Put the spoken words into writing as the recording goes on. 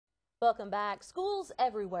Welcome back. Schools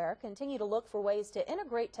everywhere continue to look for ways to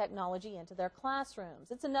integrate technology into their classrooms.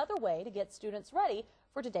 It's another way to get students ready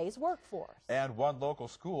for today's workforce. And one local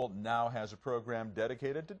school now has a program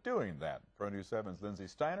dedicated to doing that. Pronews 7's Lindsey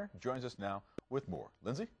Stiner joins us now with more.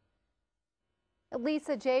 Lindsey?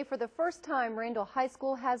 Lisa J., for the first time, Randall High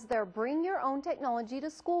School has their Bring Your Own Technology to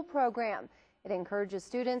School program. It encourages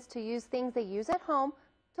students to use things they use at home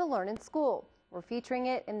to learn in school. We're featuring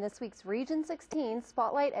it in this week's Region 16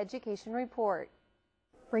 Spotlight Education Report.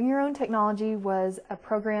 Bring Your Own Technology was a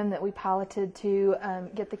program that we piloted to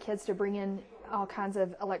get the kids to bring in all kinds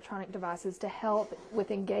of electronic devices to help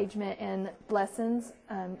with engagement in lessons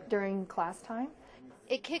during class time.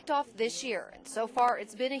 It kicked off this year, and so far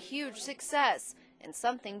it's been a huge success and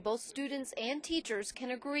something both students and teachers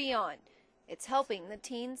can agree on. It's helping the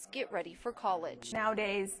teens get ready for college.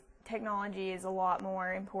 Nowadays, technology is a lot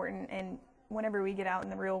more important, and whenever we get out in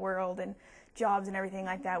the real world and jobs and everything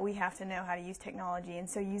like that, we have to know how to use technology, and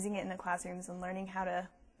so using it in the classrooms and learning how to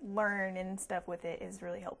learn and stuff with it is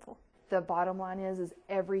really helpful. The bottom line is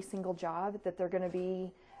every single job that they're going to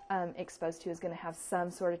be exposed to is going to have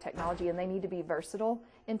some sort of technology, and they need to be versatile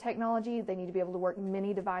in technology. They need to be able to work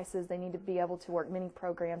many devices. They need to be able to work many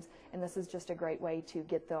programs, and this is just a great way to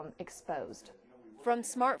get them exposed. From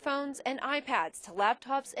smartphones and iPads to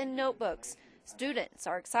laptops and notebooks, students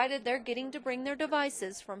are excited they're getting to bring their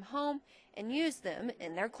devices from home and use them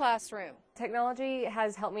in their classroom. Technology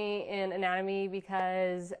has helped me in anatomy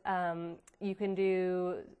because you can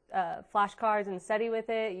do flashcards and study with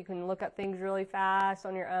it. You can look up things really fast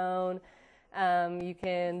on your own. You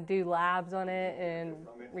can do labs on it and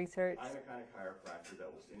research. I'm a kind of chiropractor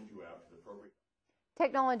that will send you out to the appropriate.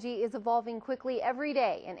 Technology is evolving quickly every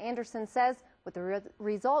day, and Anderson says with the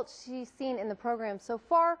results she's seen in the program so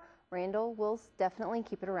far, Randall will definitely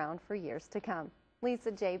keep it around for years to come. Lisa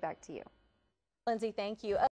J., back to you. Lindsey, thank you.